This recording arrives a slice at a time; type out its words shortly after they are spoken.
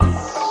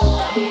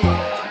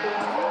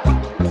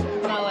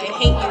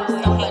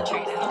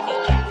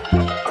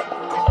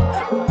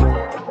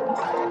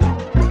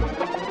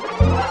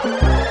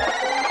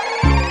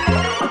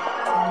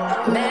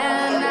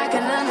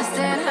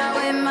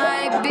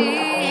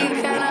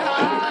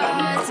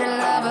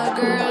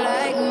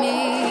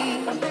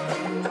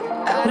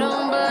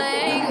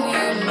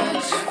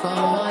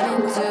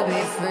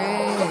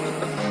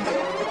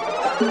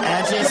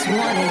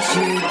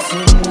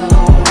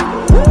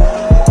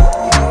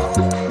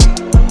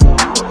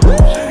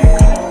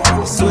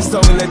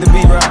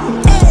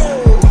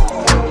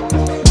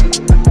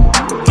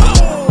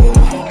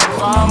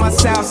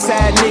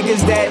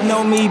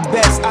me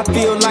best. I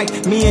feel like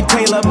me and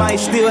Taylor might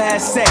still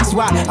have sex.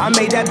 Why? I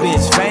made that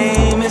bitch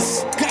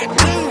famous.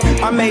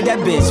 I made that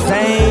bitch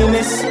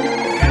famous.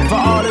 For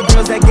all the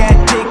girls that got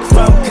dick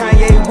from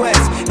Kanye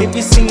West. If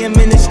you see him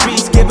in the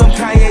streets, give him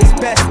Kanye's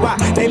best. Why?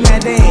 They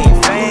mad they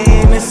ain't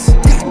famous.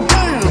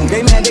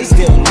 They mad they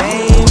still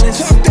nameless.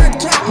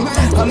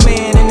 A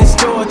man in the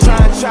store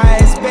try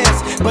his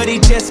best, but he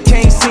just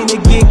can't seem to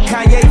get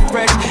Kanye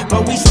fresh.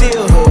 But we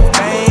still hood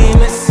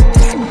famous.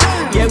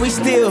 Yeah, we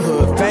still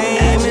hood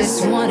famous. I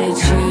just wanted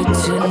you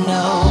to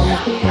know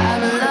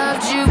I've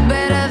loved you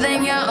better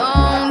than your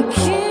own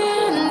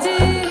candy.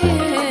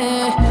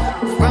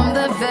 From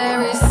the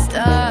very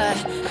start,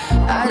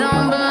 I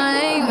don't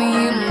blame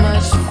you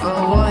much for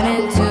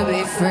wanting to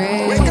be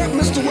free. Wake up,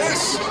 Mr.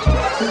 West.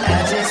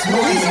 I just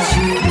wanted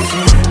you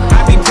to know I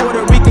be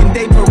Puerto Rican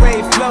Day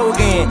Parade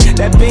floating.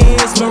 That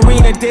Benz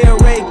Marina Del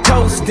Rey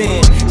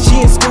coasting.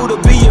 She in school to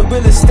be a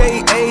real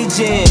estate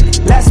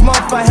agent. Last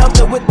month I helped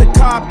her with the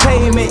car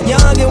payment.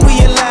 Young and we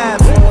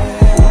alive,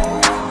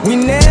 we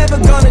never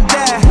gonna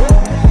die.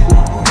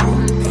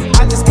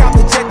 I just copped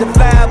a jet to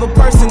fly of a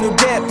personal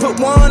debt. Put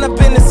one up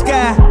in the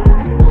sky.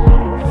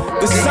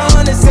 The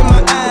sun is in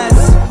my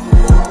eyes.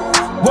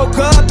 Woke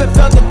up and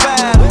felt the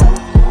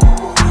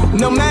vibe.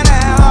 No matter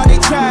how hard they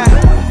try,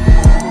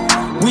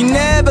 we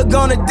never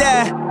gonna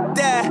die.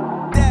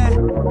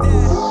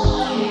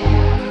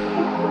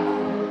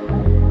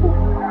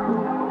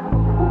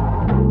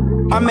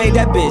 I made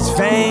that bitch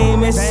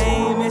famous.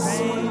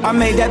 I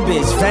made that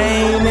bitch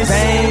famous.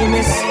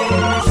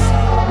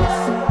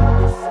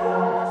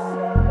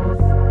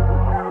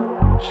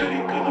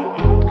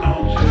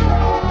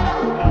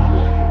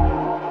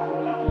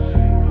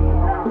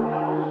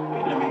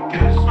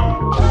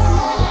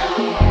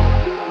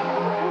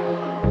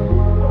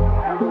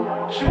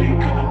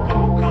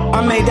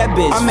 I made that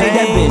bitch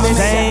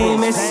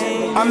famous.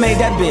 I made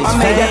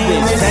that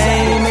bitch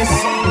famous.